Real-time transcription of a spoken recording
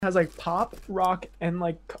has like pop, rock, and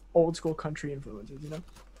like old school country influences, you know?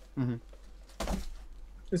 Mm-hmm.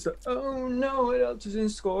 It's like, oh no, it else is in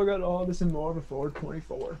school. I got all this and more before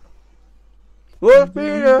 24. Full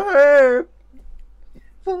speed ahead.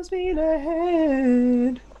 Full speed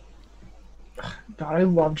ahead. God, I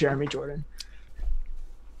love Jeremy Jordan.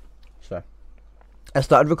 So, I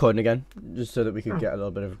started recording again just so that we could get a little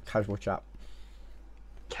bit of casual chat.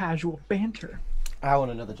 Casual banter. I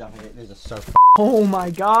want another Jaffa cake. These are so Oh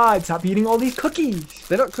my God, stop eating all these cookies.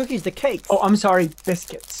 They're not cookies, they're cakes. Oh, I'm sorry,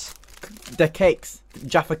 biscuits. They're cakes.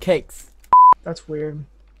 Jaffa cakes. That's weird.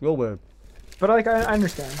 Real weird. But like, I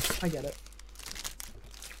understand. I get it.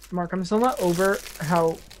 Mark, I'm still not over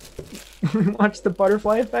how watch the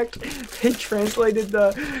butterfly effect. They translated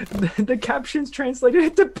the captions translated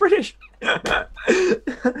it to British.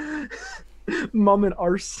 Mum and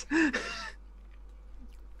arse.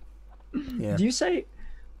 Yeah. Do you say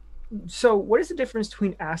so? What is the difference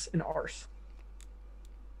between ass and arse?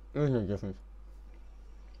 There's no difference.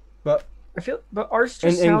 But But arse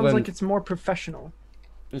just in sounds England, like it's more professional.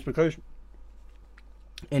 it's because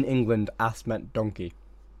in England, ass meant donkey.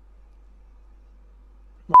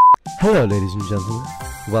 Hello, ladies and gentlemen.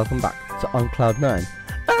 Welcome back to On Cloud 9,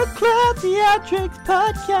 a Cloud Theatrics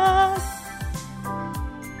podcast.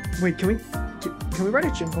 Wait, can we write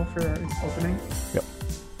a jingle for our opening? Yep.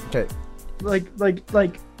 Okay.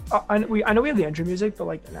 I know we have the intro music, but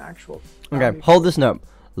like an actual. Okay. Hold this note.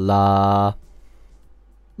 La.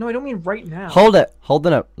 No, I don't mean right now. Hold it. Hold the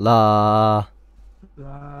note. La.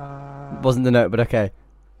 Wasn't the note, but okay.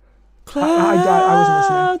 I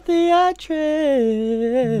wasn't Theatrics.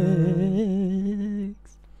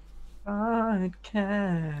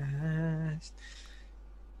 Podcast.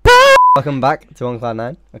 Welcome back to On Cloud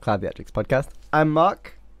 9, a Cloud Theatrics podcast. I'm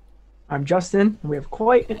Mark. I'm Justin. We have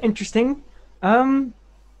quite an interesting, a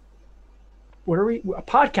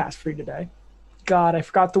podcast for you today. God, I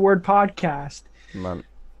forgot the word podcast. Man.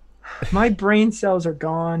 My brain cells are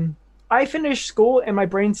gone. I finished school and my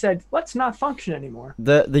brain said, let's not function anymore.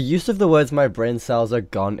 The use of the words "my brain cells are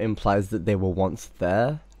gone" implies that they were once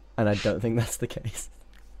there, and I don't think that's the case.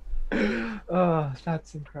 Oh,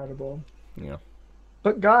 that's incredible. Yeah.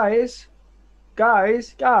 But guys,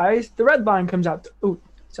 the red line comes out.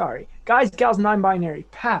 Guys, gals, non-binary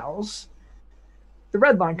pals. The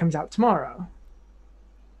red line comes out tomorrow.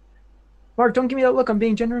 Mark, don't give me that look. I'm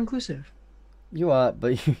being gender inclusive. You are,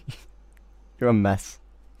 but you're a mess.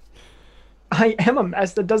 I am a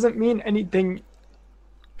mess. That doesn't mean anything.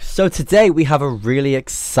 So today we have a really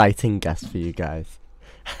exciting guest for you guys.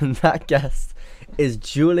 And that guest is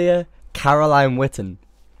Julia Caroline Witten,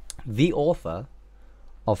 the author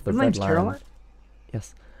of The Red Line. Caroline?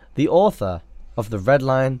 Yes. The author of The Red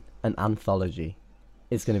Line, an anthology.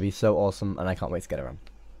 It's going to be so awesome, and I can't wait to get around.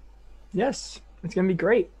 Yes, it's going to be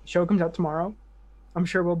great. Show comes out tomorrow. I'm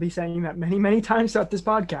sure we'll be saying that many, many times throughout this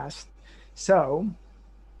podcast. So,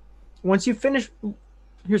 once you finish,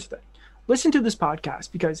 here's the thing. Listen to this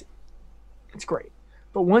podcast because it's great.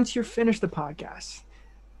 But once you're finished the podcast,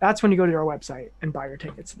 that's when you go to our website and buy your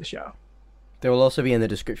tickets to the show. They will also be in the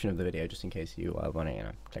description of the video, just in case you want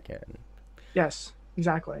to, check it. Yes,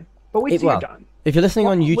 exactly. But wait till you're done. If you're listening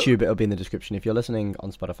on YouTube, it'll be in the description. If you're listening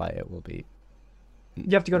on Spotify, it will be.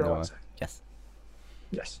 You have to go to our website. Yes.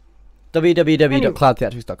 Yes.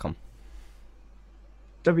 www.cloudtheatrics.com.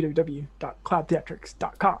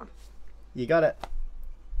 www.cloudtheatrics.com. You got it.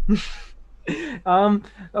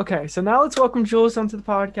 Okay, so now let's welcome Jules onto the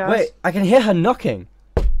podcast. Wait, I can hear her knocking.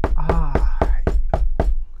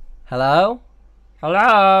 Hello?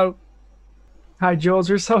 Hello? Hi, Jules.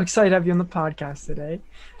 We're so excited to have you on the podcast today.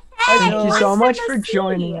 Thank you so much for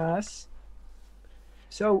joining us.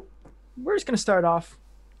 So, we're just going to start off,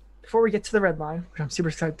 before we get to the red line, which I'm super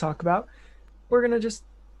excited to talk about, we're going to just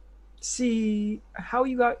see how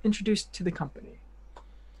you got introduced to the company.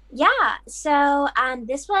 Yeah, so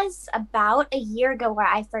this was about a year ago where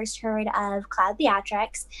I first heard of Cloud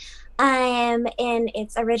Theatrics in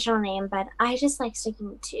its original name, but I just like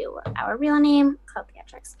sticking to our real name, Cloud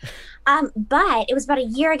Theatrics. But it was about a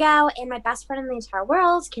year ago, and my best friend in the entire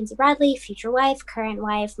world, Kinsey Bradley, future wife, current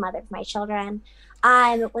wife, mother of my children,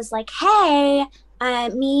 was like, hey,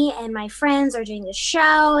 me and my friends are doing this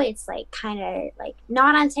show. It's like kind of like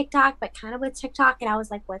not on TikTok, but kind of with TikTok. And I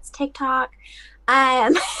was like, what's TikTok?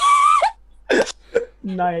 Nice.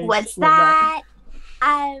 What's that?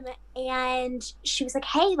 And she was like,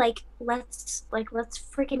 hey, let's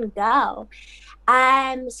freaking go.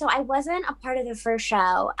 So I wasn't a part of the first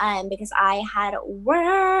show, because I had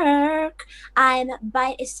work.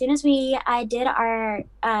 But as soon as we did our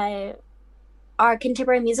our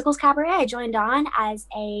contemporary musicals cabaret. I joined on as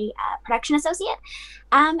a production associate,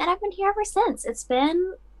 and I've been here ever since. It's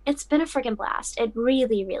been a freaking blast. It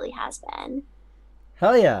really, really has been.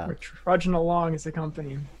 Hell yeah. We're trudging along as a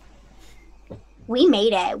company. We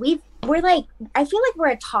made it. We're like, I feel like we're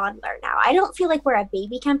a toddler now. I don't feel like we're a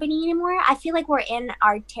baby company anymore. I feel like we're in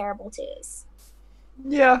our terrible twos.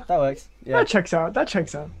 Yeah, That works. Yeah. that checks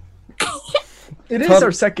out. It is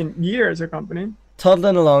our second year as a company.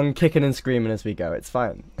 Toddling along, kicking and screaming as we go. It's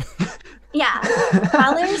fine. Yeah.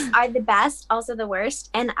 Toddlers are the best, also the worst.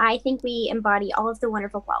 And I think we embody all of the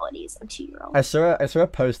wonderful qualities of 2-year-olds. I saw a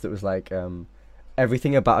post that was like,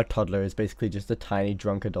 everything about a toddler is basically just a tiny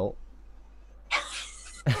drunk adult.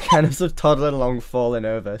 Kind of sort of toddling along, falling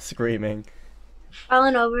over, screaming.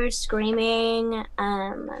 Falling over, screaming,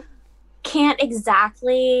 can't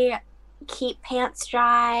exactly keep pants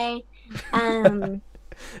dry.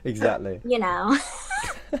 Exactly. You know.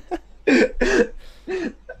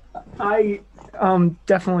 I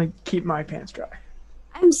definitely keep my pants dry.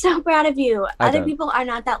 I'm so proud of you. I Other don't. people are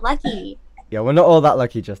not that lucky. Yeah, we're not all that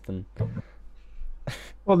lucky, Justin.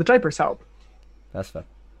 Well, the diapers help. That's fair.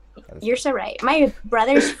 You're so right. My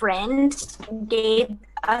brother's friend gave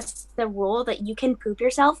us the rule that you can poop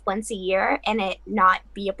yourself once a year and it not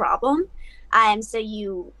be a problem. So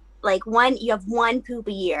you have one poop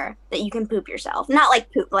a year that you can poop yourself. Not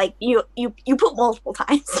like poop, like you poop multiple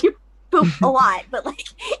times. You poop a lot, but like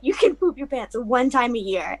you can poop your pants one time a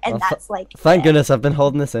year, and Well, that's like. Thank goodness, I've been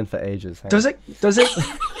holding this in for ages. Hang Does on.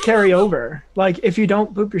 it carry over? Like, if you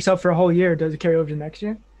don't poop yourself for a whole year, does it carry over to next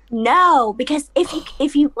year? No, because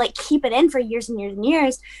if you like keep it in for years and years and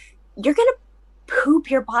years, you're gonna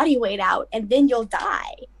poop your body weight out, and then you'll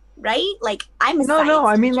die, right? Like I'm a No, science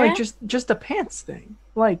I mean teacher. like just the pants thing.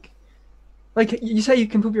 Like you say you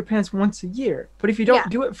can poop your pants once a year, but if you don't Yeah.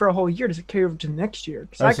 do it for a whole year, does it carry over to the next year?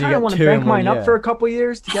 Because Oh, I so you kind of get want to 2 in bank 1 mine up year. for a couple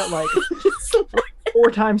years to get like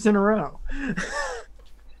 4 times in a row.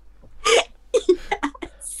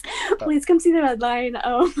 Please come see the red line.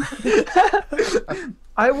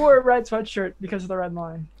 I wore a red sweatshirt because of the red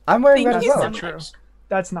line. I'm wearing Thank red as you well. so True. much.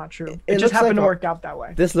 That's not true. It It just looks happened like to a- work out that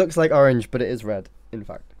way. This looks like orange, but it is red, in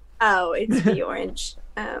fact. Oh, it's the orange.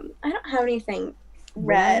 I don't have anything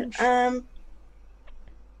red. Orange?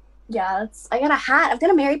 Yeah, I got a hat. I've got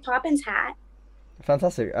a Mary Poppins hat.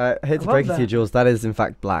 Fantastic. I hate to love break it to you, that. Jules, that is in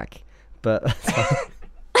fact black. But that's fine.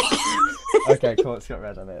 Okay, cool, it's got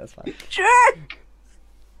red on it, that's fine. Sure.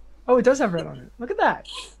 Oh, it does have red on it. Look at that.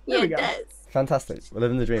 There Yeah, we it go. does. Fantastic. We're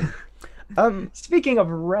living the dream. Speaking of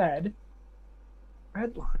red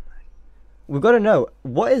line. We've got to know,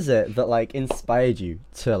 what is it that like inspired you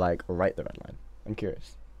to like write the red line? I'm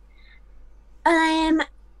curious.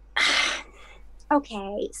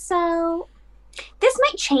 Okay, so this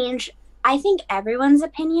might change, I think, everyone's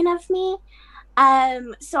opinion of me.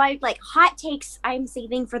 So I like hot takes I'm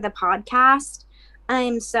saving for the podcast.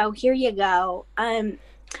 So here you go.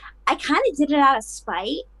 I kind of did it out of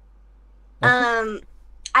spite.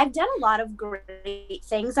 I've done a lot of great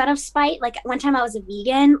things out of spite. Like one time I was a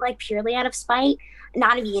vegan, like purely out of spite.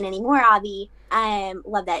 Not a vegan anymore, Avi.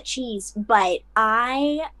 Love that cheese. But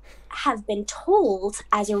I have been told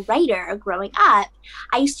as a writer growing up,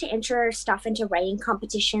 I used to enter stuff into writing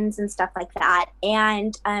competitions and stuff like that.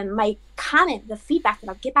 And my comment, the feedback that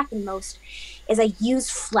I'll get back the most is I use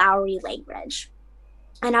flowery language.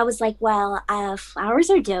 And I was like, well, flowers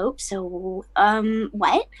are dope. So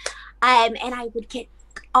what? And I would get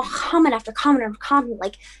a comment after comment after comment,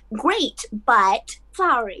 like, great, but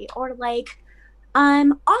flowery, or like,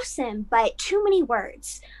 awesome, but too many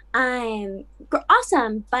words. Awesome,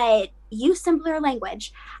 but use simpler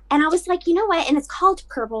language. And I was like, you know what? And it's called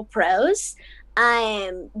purple prose.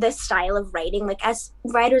 The style of writing, like as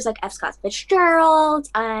writers like F. Scott Fitzgerald,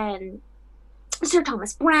 Sir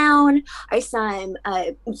Thomas Browne, are some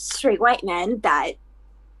straight white men that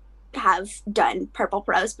have done purple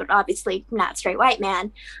prose, but obviously not straight white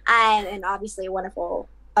man, and obviously wonderful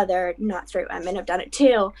other not straight white men have done it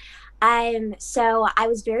too. So I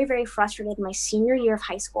was very, very frustrated my senior year of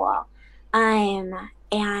high school, and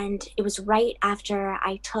it was right after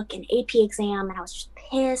I took an AP exam, and I was just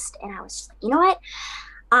pissed, and I was just like, you know what?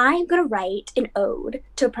 I'm gonna write an ode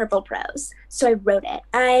to purple prose. So I wrote it,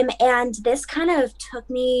 and this kind of took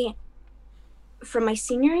me from my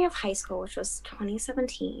senior year of high school, which was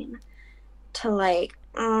 2017, to like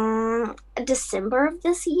December of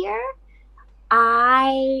this year,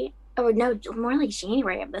 more like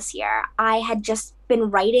January of this year, I had just been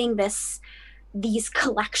writing these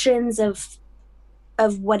collections of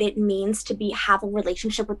what it means to have a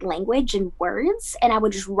relationship with language and words, and I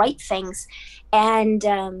would just write things, and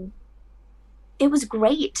it was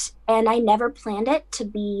great. And I never planned it to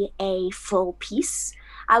be a full piece.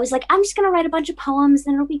 I was like, I'm just going to write a bunch of poems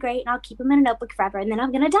and it'll be great. And I'll keep them in a notebook forever. And then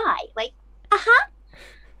I'm going to die. Like,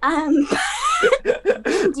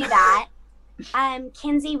 didn't do that.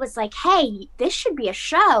 Kinsey was like, hey, this should be a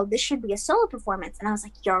show. This should be a solo performance. And I was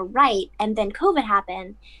like, you're right. And then COVID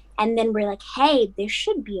happened. And then we're like, hey, this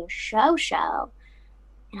should be a show.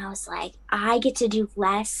 And I was like, I get to do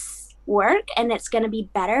less work and it's going to be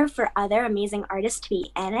better for other amazing artists to be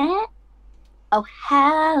in it. Oh,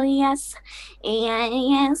 hell yes.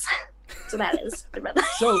 Yes. So that is.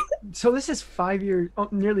 So this is 5 years,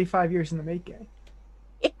 nearly 5 years in the making.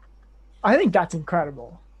 Yeah. I think that's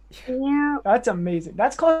incredible. Yeah. That's amazing.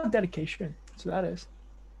 That's called dedication. So that is.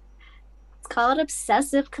 It's called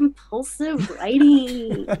obsessive compulsive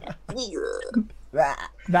writing.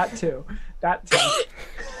 That too.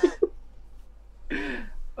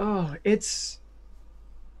 Oh, it's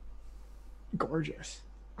gorgeous.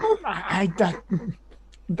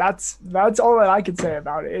 That's all that I can say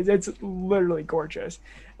about it. It's literally gorgeous,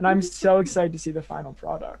 and I'm so excited to see the final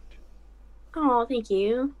product. Oh, thank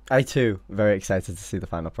you. I too very excited to see the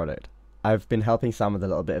final product. I've been helping Sam with a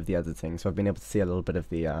little bit of the editing, so I've been able to see a little bit of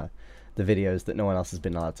the videos that no one else has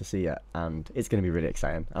been allowed to see yet, and it's going to be really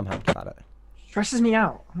exciting. I'm happy about it. Stresses me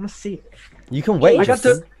out. I want to see it. You can wait. I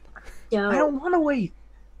Don't. don't want to wait.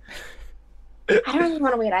 I don't really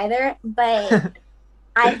want to wait either, but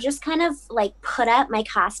I've just kind of like put up my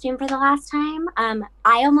costume for the last time. I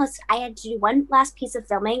had to do one last piece of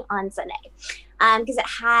filming on Sunday, because it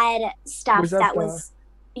had stuff was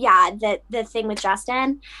the thing with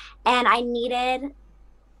Justin, and I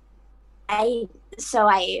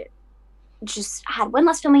just had one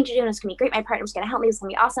last filming to do, and it was gonna be great. My partner was gonna help me. It was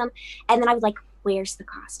gonna be awesome. And then I was like, "Where's the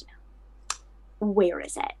costume? Where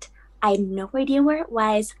is it?" I have no idea where it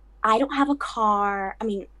was. I don't have a car. I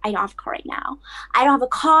mean, I don't have a car right now. I don't have a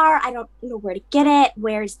car. I don't know where to get it.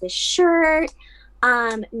 Where's the shirt?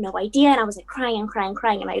 No idea. And I was like crying.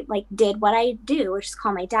 And I like did what I do, which is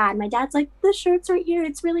call my dad. My dad's like, the shirt's right here.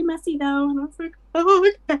 It's really messy though. And I was like,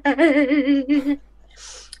 oh, okay.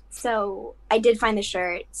 So I did find the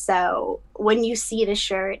shirt. So when you see the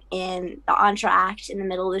shirt in the entr'acte in the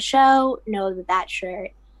middle of the show, know that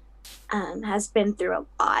shirt has been through a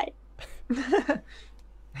lot.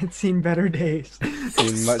 It's seen better days.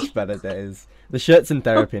 Seen much better days. The shirt's in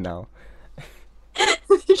therapy now.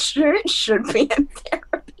 The shirt should be in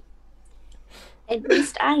therapy. At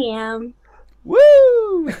least I am.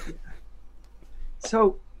 Woo!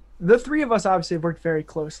 So the three of us obviously have worked very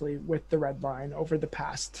closely with the Red Line over the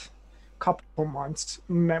past couple months,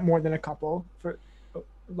 more than a couple, for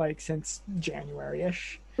like since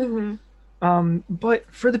January-ish. Mm-hmm. But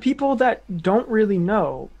for the people that don't really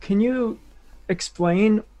know, can you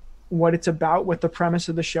explain what it's about, what the premise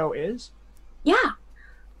of the show is? Yeah.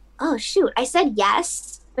 Oh shoot, I said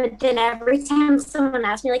yes, but then every time someone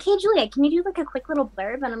asks me like, hey Julia, can you do like a quick little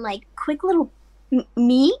blurb? And I'm like, quick little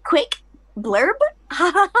quick blurb?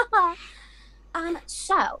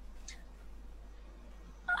 So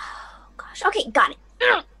oh gosh, okay, got it.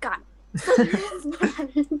 So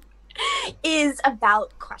is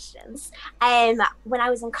about questions. When I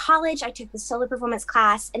was in college, I took the solo performance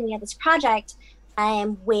class, and we had this project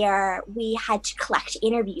where we had to collect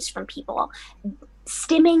interviews from people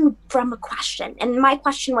stemming from a question. And my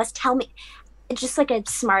question was, tell me, just like a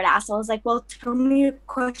smart ass, I was like, well, tell me a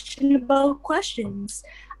question about questions.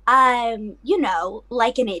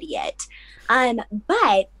 Like an idiot.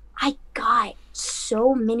 But I got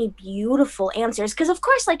so many beautiful answers, because of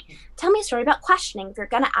course, like, tell me a story about questioning. If you're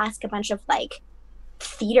gonna ask a bunch of like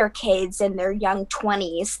theater kids in their young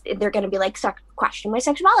 20s, they're gonna be like questioning my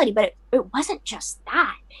sexuality. But it wasn't just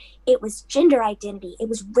that. It was gender identity, it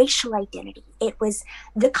was racial identity, it was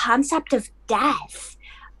the concept of death,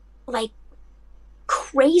 like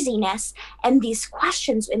craziness. And these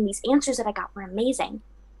questions and these answers that I got were amazing.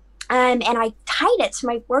 And I tied it to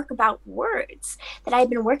my work about words that I've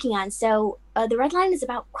been working on. So the Red Line is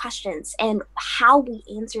about questions and how we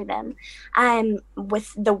answer them,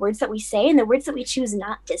 with the words that we say and the words that we choose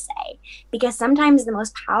not to say. Because sometimes the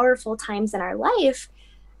most powerful times in our life,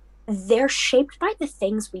 they're shaped by the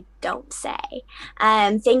things we don't say,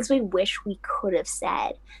 things we wish we could have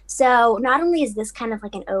said. So not only is this kind of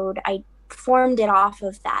like an ode, I formed it off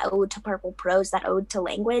of that ode to purple prose, that ode to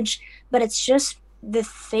language, but it's just the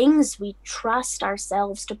things we trust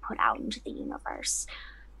ourselves to put out into the universe.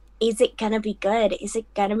 Is it gonna be good? Is it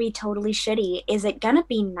gonna be totally shitty? Is it gonna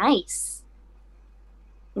be nice?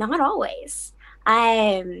 Not always.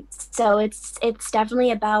 So it's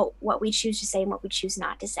definitely about what we choose to say and what we choose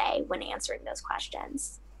not to say when answering those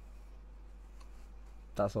questions.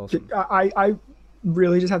 That's awesome. I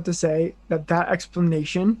really just have to say that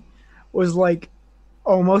explanation was like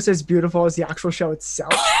almost as beautiful as the actual show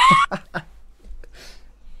itself.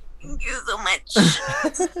 Thank you so much.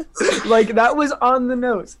 Like that was on the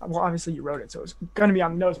nose. Well, obviously you wrote it, so it's gonna be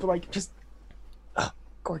on the nose. But like, just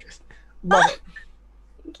gorgeous. Love it.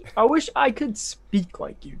 I wish I could speak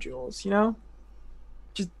like you, Jules. You know,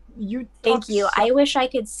 just you. Thank you. I wish I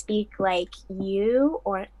could speak like you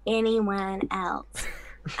or anyone else.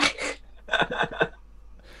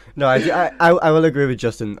 No, I will agree with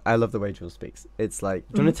Justin. I love the way Jules speaks. It's like,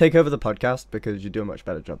 do you want to take over the podcast because you do a much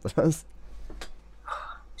better job than us?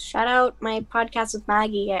 Shout out my podcast with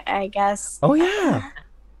Maggie, I guess. Oh yeah.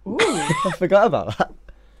 Ooh, I forgot about that.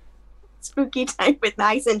 Spooky time with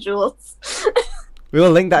Max and Jules. We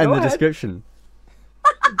will link that in Go the ahead. description.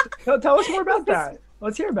 Tell us more about that.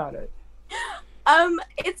 Let's hear about it.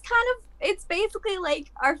 It's basically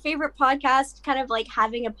like our favorite podcast, kind of like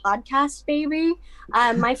having a podcast baby.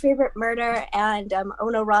 My favorite murder and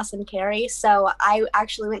Ono, Ross, and Carrie. So I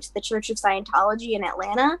actually went to the Church of Scientology in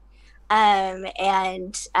Atlanta,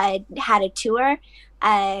 and I had a tour.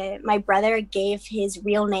 My brother gave his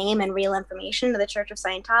real name and real information to the Church of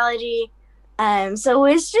Scientology. So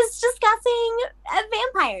it was just discussing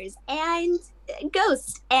vampires and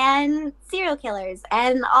ghosts and serial killers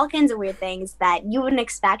and all kinds of weird things that you wouldn't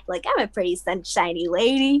expect. Like, I'm a pretty sunshiny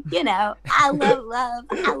lady, you know. I love love.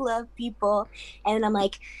 I love people. And I'm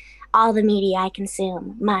like, all the media I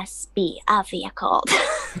consume must be a vehicle.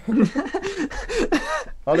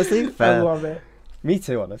 Honestly, fair. I love it. Me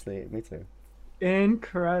too. Honestly, me too.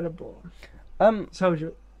 Incredible.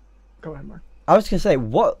 So go ahead, Mark. I was gonna say,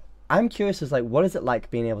 what I'm curious is like, what is it like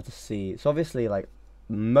being able to see? So obviously, like,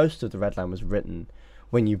 most of the Red Line was written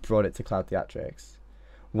when you brought it to Cloud Theatrics.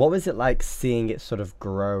 What was it like seeing it sort of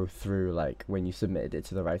grow through, like, when you submitted it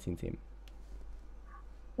to the writing team?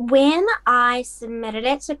 When I submitted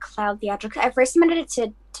it to Cloud Theatrics, I first submitted it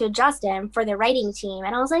to Justin for the writing team,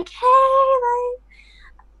 and I was like, hey, like,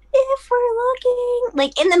 if we're looking,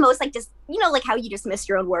 like, in the most, like, just, you know, like how you dismiss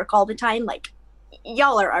your own work all the time, like,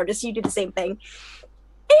 y'all are artists, you do the same thing.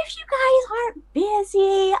 If you guys aren't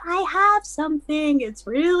busy, I have something, it's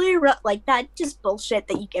really rough, like that just bullshit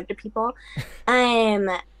that you give to people.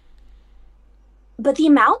 But the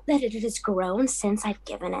amount that it has grown since I've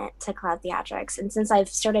given it to Cloud Theatrics and since I've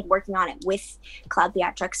started working on it with Cloud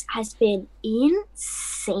Theatrics has been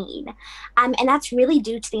insane. And that's really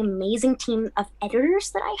due to the amazing team of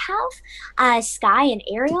editors that I have. Sky and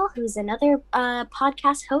Ariel, who's another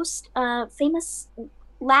podcast host, famous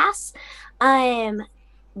lass.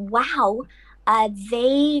 Wow.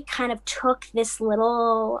 They kind of took this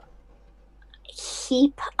little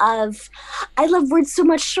heap of, I love words so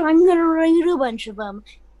much, so I'm gonna write a bunch of them,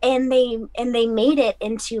 and they made it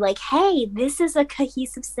into like, hey, this is a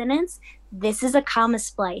cohesive sentence, this is a comma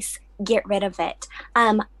splice, get rid of it.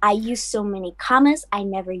 I use so many commas, I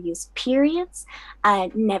never use periods,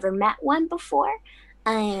 never met one before.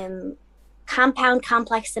 Compound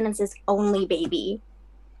complex sentences only, baby.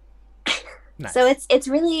 Nice. So it's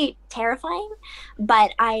really terrifying,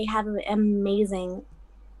 but I have an amazing,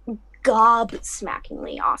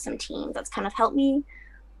 gobsmackingly awesome team that's kind of helped me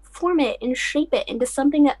form it and shape it into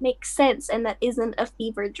something that makes sense and that isn't a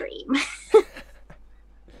fever dream.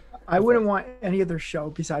 I wouldn't want any other show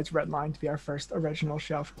besides Red Line to be our first original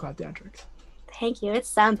show for Cloud Theatrics. Thank you. It's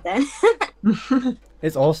something.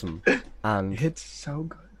 It's awesome, and It's so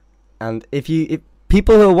good. and if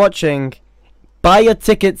people who are watching, buy your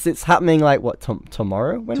tickets. It's happening like what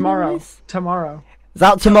tomorrow? When Tomorrow. It's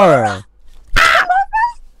out tomorrow.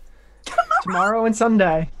 Tomorrow and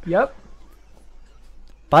Sunday. Yep.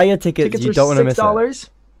 Buy your tickets. Tickets You are don't want to miss it. $6.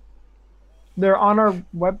 They're on our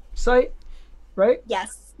website, right?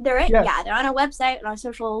 Yes, they're Yeah. they're on our website and our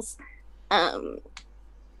socials. Yeah.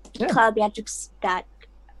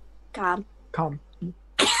 Cloudtheatrics.com. Come.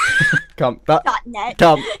 .net.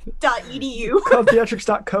 Come. .edu.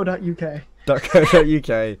 Cloudtheatrics.co.uk.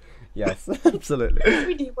 .co.uk. Yes, absolutely.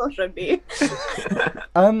 We people should be.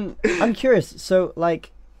 I'm curious. So, like,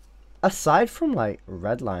 aside from like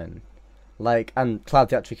Redline, like, and Cloud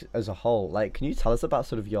Theatrics as a whole, like, can you tell us about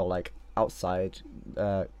sort of your like outside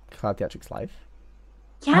Cloud Theatrics life?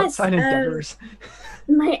 Yes. Outside endeavors.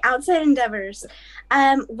 My outside endeavors.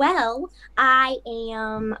 Well, I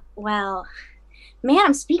am, man,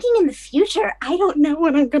 I'm speaking in the future. I don't know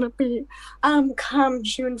what I'm gonna be come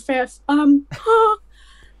June 5th.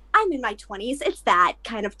 I'm in my 20s. It's that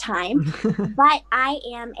kind of time. But I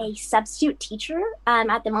am a substitute teacher.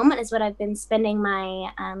 At the moment is what I've been spending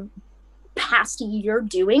my past year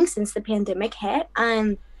doing since the pandemic hit.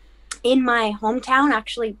 In my hometown,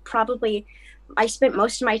 actually probably I spent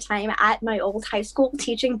most of my time at my old high school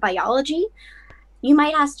teaching biology. You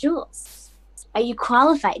might ask Jules, are you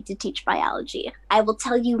qualified to teach biology? I will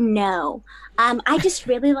tell you no. I just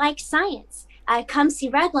really like science. Come see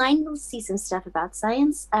Redline, you'll see some stuff about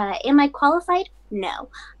science. Am I qualified? No.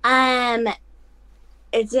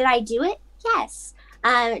 Did I do it? Yes.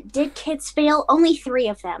 Did kids fail? Only 3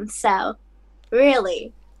 of them. So,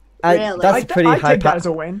 really. That's pretty I high take that as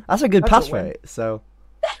a win. That's a good That's a pass win. rate. So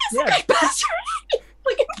That's a good pass rate.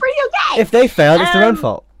 Looking pretty okay. if they failed, it's their own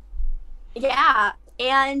fault. Yeah.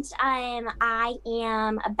 And I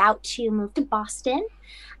am about to move to Boston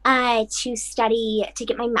to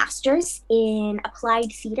get my master's in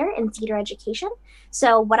applied theater and theater education.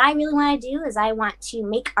 So what I really want to do is I want to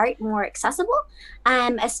make art more accessible,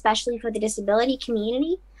 especially for the disability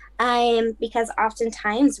community, because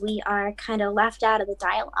oftentimes we are kind of left out of the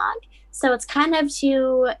dialogue. So it's kind of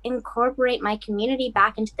to incorporate my community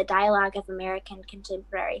back into the dialogue of American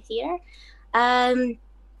contemporary theater. And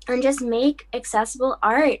just make accessible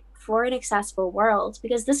art for an accessible world,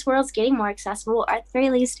 because this world's getting more accessible, or at the very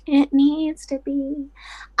least it needs to be.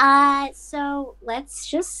 So let's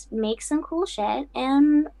just make some cool shit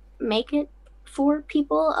and make it for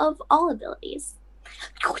people of all abilities.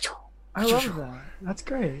 I love that. That's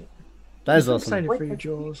great. That is I'm awesome. excited for you,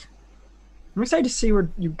 Jules. I'm excited to see where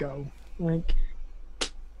you go. Like,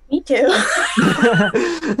 Me too.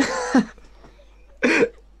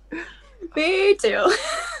 Me too.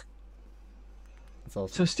 That's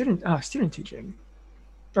awesome. so student teaching,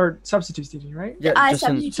 or substitute teaching, right? Yeah,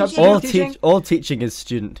 Substitute Justin, teaching. all teaching is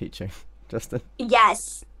student teaching. Justin.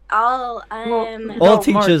 Yes. All All No,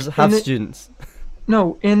 teachers Mark, have in the- students.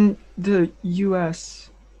 No, in the U.S.,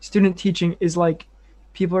 student teaching is like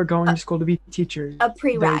people are going to school to be teachers. a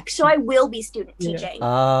prereq. So I will be student Yeah. teaching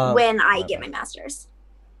Ah, when I okay. get my master's.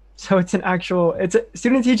 So it's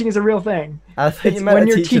student teaching is a real thing. I thought It's you meant when a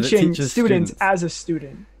you're teacher that teaching teaches students as a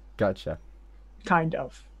student, Gotcha. kind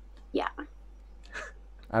of.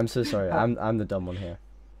 I'm so sorry. I'm the dumb one here.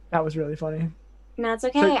 That was really funny. No, it's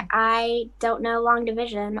okay. So- I don't know long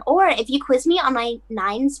division. Or if you quiz me on my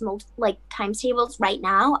nines times tables right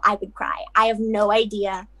now, I would cry. I have no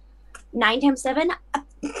idea. 9 times 7?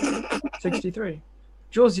 63.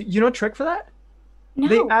 Jules, you know a trick for that? No.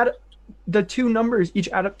 They add the 2 numbers each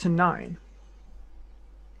add up to 9.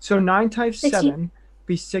 So 9 times 60. 7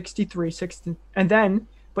 be 63, 60, and then,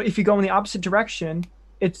 but if you go in the opposite direction,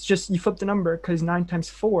 it's just you flip the number, because 9 times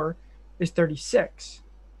 4 is 36.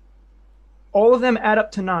 All of them add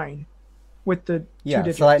up to 9 with the 2 Yeah,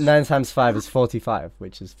 digits. so like 9 times 5 is 45,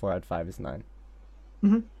 which is 4 add 5 is 9.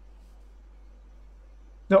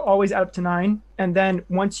 They'll always add up to 9, and then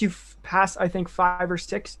once you pass, I think 5 or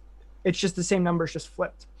 6, it's just the same numbers, just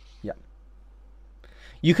flipped.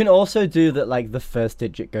 You can also do that, like the first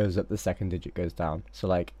digit goes up, the second digit goes down. So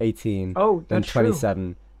like 18, Oh, then that's true.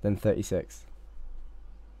 27, then 36.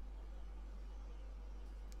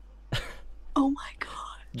 Oh my god.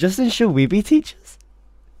 Justin, should we be teachers?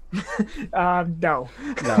 No, No,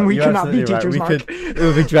 we you're cannot be absolutely right. teachers, We Mark. could. It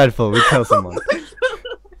would be dreadful. We'd kill someone.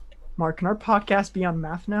 Mark, can our podcast be on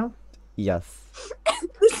math now? Yes.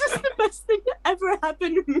 This is the best thing that ever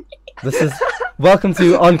happened to me. This is welcome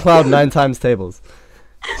to On Cloud 9 times tables.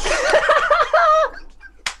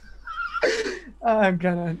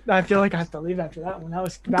 I feel like I have to leave after that one. That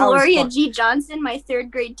was Gloria fun. G. Johnson, my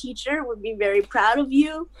 3rd grade teacher, would be very proud of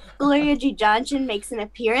you. Gloria G. Johnson makes an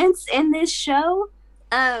appearance in this show.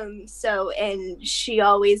 And she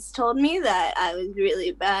always told me that I was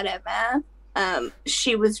really bad at math.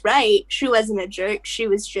 She was right. She wasn't a jerk. She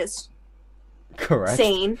was just Correct.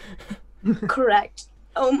 sane. Correct.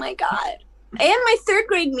 Oh my god. And my 3rd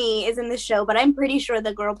grade me is in the show, but I'm pretty sure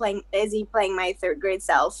the girl playing Izzy, playing my 3rd grade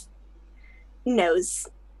self, knows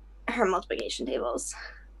her multiplication tables.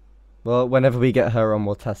 Well, whenever we get her on,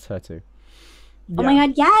 we'll test her too. Oh my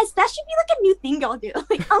god, yes, that should be like a new thing y'all do.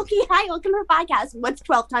 Like, okay, hi, welcome to our podcast. What's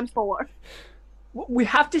 12 times 4? We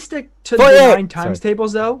have to stick to But the yeah, 9 times sorry.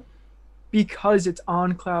 tables though, because it's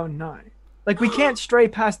on cloud 9. Like we can't stray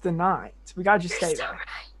past the 9s. We gotta just stay there.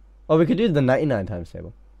 Or we could do the 99 times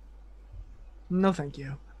table. No, thank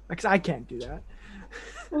you. Because I can't do that.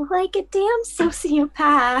 Like a damn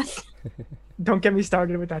sociopath. Don't get me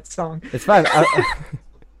started with that song. It's fine.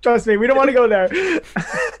 Trust me, we don't want to go there.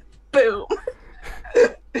 Boom.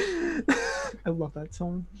 I love that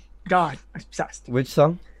song. God, I'm obsessed. Which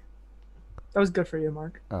song? That was good for you,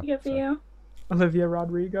 Mark. Oh, Good for sorry. you. Olivia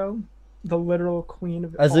Rodrigo, the literal queen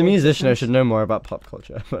of As a all musician, I existence. should know more about pop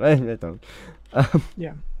culture, but I don't.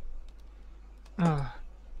 Yeah. Ah,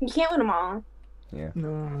 You can't win them all.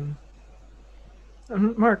 no.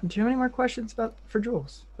 Mark, do you have any more questions for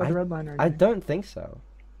Jules about the red line or I anything? don't think so.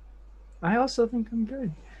 I also think I'm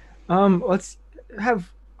good. Let's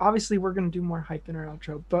have. Obviously, we're gonna do more hype in our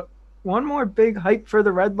outro, but one more big hype for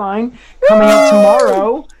the red line coming out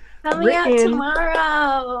tomorrow. Coming out Written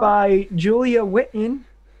tomorrow. by Julia Whitten,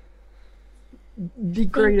 the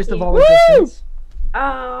greatest of you. all existence.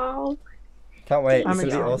 Oh. Can't wait. I'm It's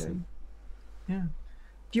gonna be excited. awesome. Yeah.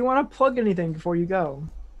 Do you want to plug anything before you go?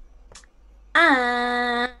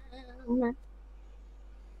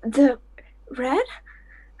 The red.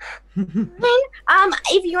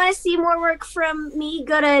 If you want to see more work from me,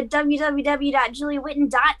 go to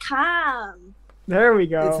www.juliawhitten.com. There we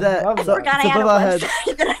go. It's there. Love It's that. Forgot I Top had a of our head.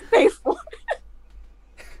 website that I pay for.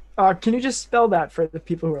 Can you just spell that for the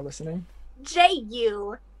people who are listening?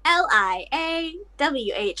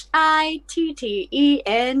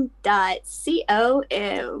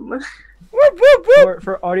 JULIAWHITTEN.com.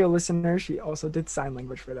 For audio listeners, she also did sign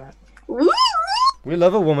language for that. Woo! We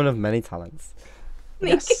love a woman of many talents.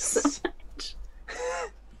 Thank you so Yes.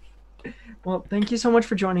 Well, thank you so much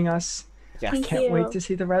for joining us. Yes. Thank Can't you. wait to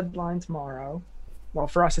see the red line tomorrow. Well,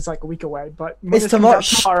 for us, it's like a week away, but when It's this comes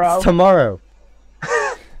tomorrow. out tomorrow.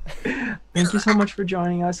 It's tomorrow. Thank you so much for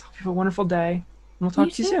joining us. Hope you have a wonderful day. And we'll talk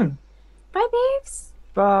You to you too. soon. Bye, babes.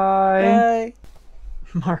 Bye.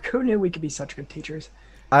 Bye. Mark, who knew we could be such good teachers?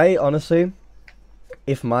 I honestly,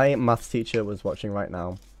 if my maths teacher was watching right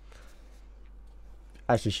now,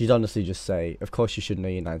 actually, she'd honestly just say, "Of course you should know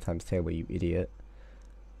your 9 times table, you idiot."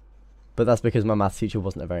 But that's because my maths teacher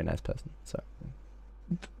wasn't a very nice person. So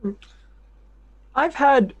I've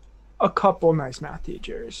had a couple nice math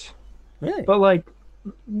teachers, really, but like,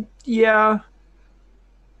 yeah.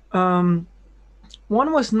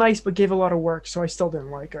 One was nice but gave a lot of work, so I still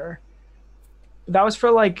didn't like her. That was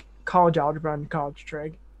for like college algebra and college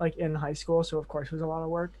trig, like in high school. So of course it was a lot of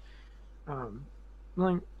work.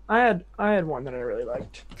 Like I had one that I really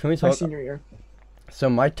liked can we my talk? senior year. So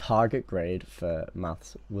my target grade for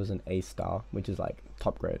maths was an A star, which is like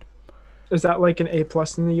top grade. Is that like an A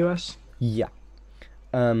plus in the U.S.? Yeah.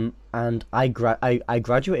 And I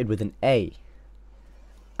graduated with an A.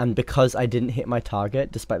 And because I didn't hit my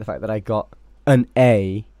target, despite the fact that I got an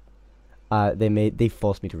A, they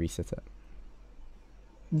forced me to resit it.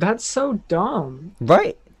 That's so dumb.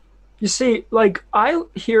 Right? You see, like I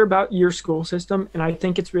hear about your school system and I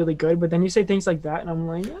think it's really good, but then you say things like that, and I'm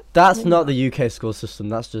like, eh. That's Maybe not the UK school system.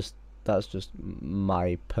 That's just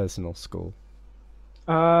my personal school.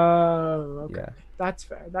 Oh, okay. Yeah. That's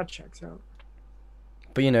fair. That checks out.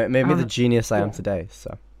 But you know, it made me the Um, genius I am yeah. today.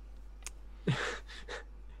 So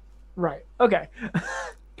Right. Okay.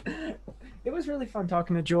 It was really fun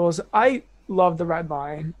talking to Jules. I love the red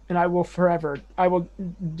line, and I will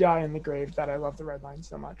die in the grave that I love the red line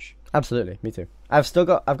so much. absolutely, me too. I've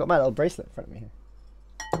got my little bracelet in front of me here.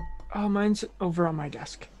 Oh, mine's over on my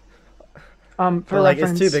desk. But For like,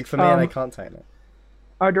 reference, it's too big for me, and I can't tighten it.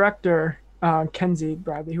 our director, Kenzie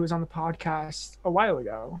Bradley, who was on the podcast a while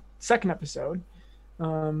ago, second episode,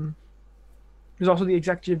 who's also the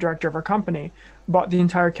executive director of our company, bought the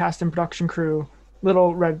entire cast and production crew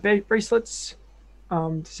little red bracelets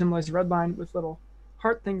to symbolize the red line with little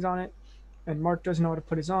heart things on it. And Mark doesn't know how to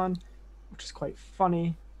put his on, which is quite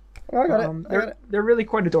funny. Oh, I got it. I got it. They're really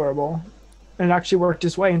quite adorable. And it actually worked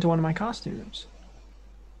its way into one of my costumes.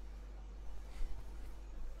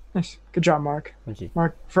 Nice. Good job, Mark. Thank you.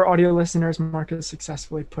 Mark, for audio listeners, Mark has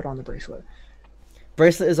successfully put on the bracelet.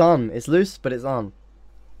 Bracelet is on. It's loose, but it's on.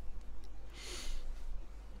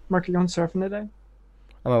 Mark, you going surfing today?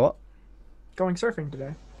 Am I what? Going surfing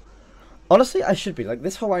today. Honestly, I should be. Like,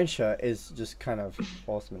 this Hawaiian shirt is just kind of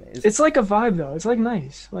awesome. It's like a vibe though. It's like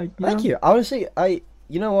nice. Like Thank you. Honestly,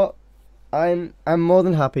 you know what? I'm more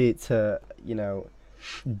than happy to, you know,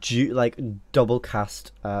 double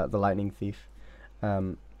cast the Lightning Thief,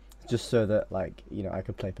 just so that, like, you know, I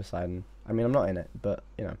could play Poseidon. I mean, I'm not in it, but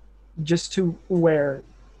you know. Just to wear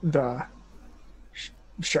the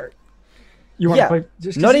shirt. You want Yeah, to play?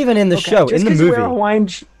 Just 'cause- Not even in the okay, show, just in the 'cause you wear a movie. Hawaiian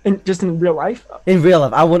just in real life. In real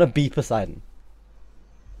life, I want to be Poseidon.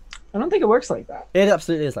 I don't think it works like that. It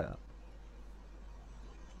absolutely is like that.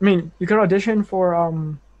 I mean, you could audition for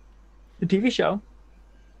the TV show.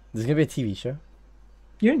 There's gonna be a TV show.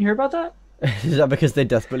 You didn't hear about that? Is that because they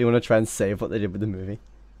desperately want to try and save what they did with the movie?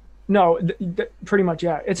 No, pretty much,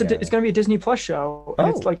 yeah. It's Yeah. it's going to be a Disney Plus show, and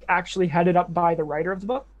it's Oh. like actually headed up by the writer of the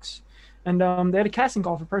books. And they had a casting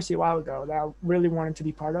call for Percy a while ago that I really wanted to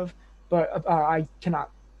be part of, but I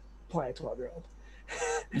cannot play a 12-year-old.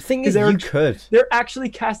 The thing 'Cause is, they were- you could. They're actually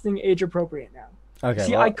casting age appropriate now. Okay.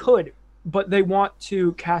 See, well, I could, but they want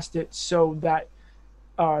to cast it so that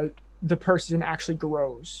the person actually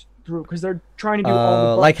grows through because they're trying to do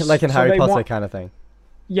all the like books. in So Harry they Potter want- kind of thing.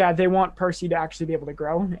 Yeah, they want Percy to actually be able to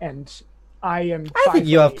grow, and I am. I think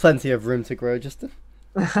you have 5'8". plenty of room to grow, Justin.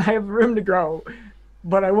 I have room to grow,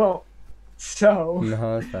 but I won't. So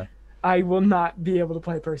No, that's fair. I will not be able to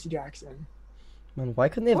play Percy Jackson. Man, why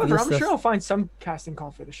couldn't they have done However, this I'm stuff? sure I'll find some casting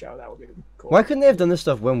call for the show. That would be cool. Why couldn't they have done this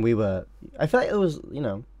stuff when we were? I feel like it was, you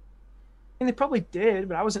know. And they probably did,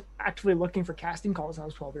 but I wasn't actively looking for casting calls when I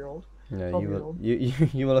was 12-year-old. No, 12-year-old.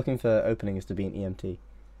 you were looking for openings to be an EMT.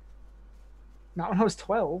 Not when I was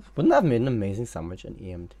 12. Wouldn't that have made an amazing sandwich, an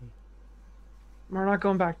EMT? We're not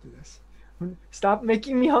going back to this. Stop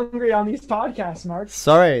making me hungry on these podcasts, Mark.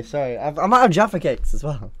 Sorry. I'm out of Jaffa cakes as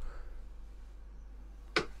well.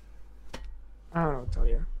 I don't know what to tell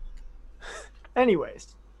you.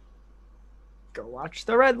 Anyways, go watch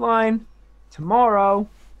The Red Line tomorrow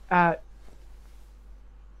at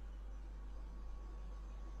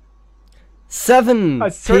 7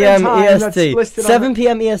 A certain p.m. time that's EST. listed on 7 the-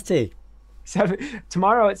 p.m. EST.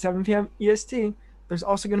 7 p.m. EST. There's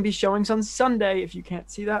also going to be showings on Sunday if you can't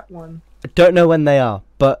see that one. I don't know when they are,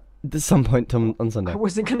 but at some point on Sunday. I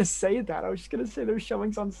wasn't going to say that. I was just going to say there's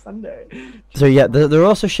showings on Sunday. So yeah, there are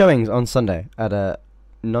also showings on Sunday at a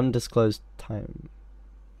non-disclosed time.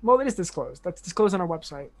 Well, it is disclosed. That's disclosed on our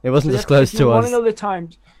website. It wasn't So disclosed if you to want us. to know the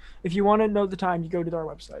times, if you want to know the time, you go to our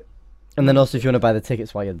website. And then also, if you want to buy the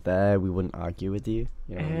tickets while you're there, we wouldn't argue with you.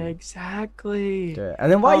 You know what I mean? Exactly. Do it.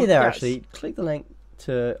 And then while you're there, Yes. actually, click the link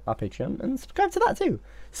to our Patreon and subscribe to that too.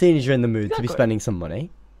 Seeing as you're in the mood to be Exactly. spending some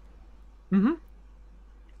money, Mm-hmm.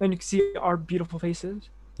 And you can see our beautiful faces.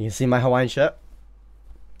 you can see my Hawaiian shirt.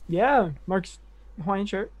 Yeah, Mark's Hawaiian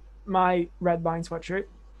shirt, my Red Vine sweatshirt.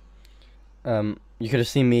 You could have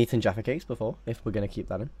seen me eating Jaffa cakes before, if we're gonna keep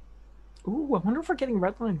that in. Ooh, I wonder if we're getting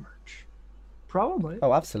Red Line merch. Probably.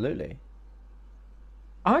 Oh, absolutely.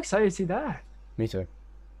 I'm excited to see that. Me too.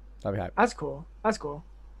 That'd be hype. That's cool. That's cool.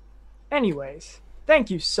 Anyways, thank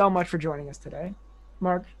you so much for joining us today.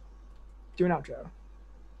 Mark, do an outro.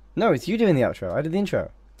 No, it's you doing the outro. I did the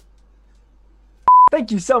intro.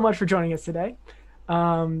 Thank you so much for joining us today.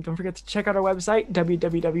 Don't forget to check out our website,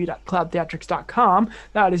 www.cloudtheatrics.com.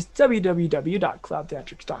 That is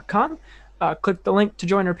www.cloudtheatrics.com. Click the link to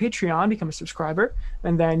join our Patreon, become a subscriber,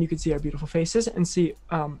 and then you can see our beautiful faces and see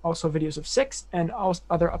also videos of Six and also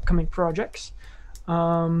other upcoming projects.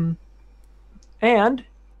 And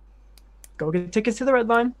go get tickets to the Red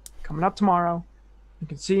Line coming up tomorrow. You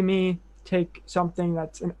can see me take something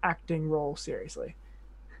that's an acting role seriously.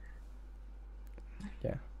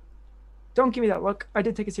 Yeah. Don't give me that look. I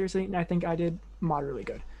did take it seriously, and I think I did moderately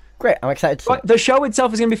good. Great. I'm excited to see But it. the show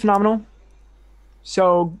itself is going to be phenomenal.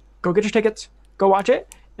 So go get your tickets, go watch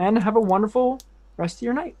it, and have a wonderful rest of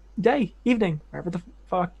your night, day, evening, wherever the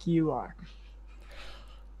fuck you are.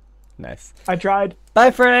 Nice. I tried.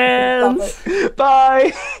 Bye, friends. Stop it.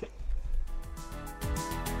 Bye.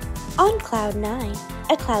 On Cloud 9,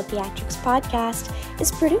 a Cloud Theatrics podcast,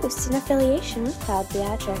 is produced in affiliation with Cloud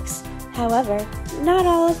Theatrics. However, not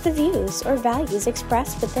all of the views or values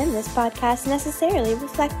expressed within this podcast necessarily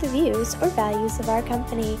reflect the views or values of our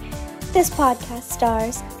company. This podcast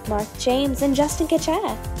stars Mark James and Justin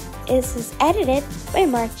Cachetta. This is edited by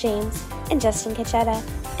Mark James and Justin Cachetta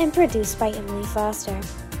and produced by Emily Foster.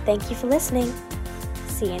 Thank you for listening.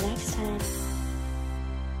 See you next time.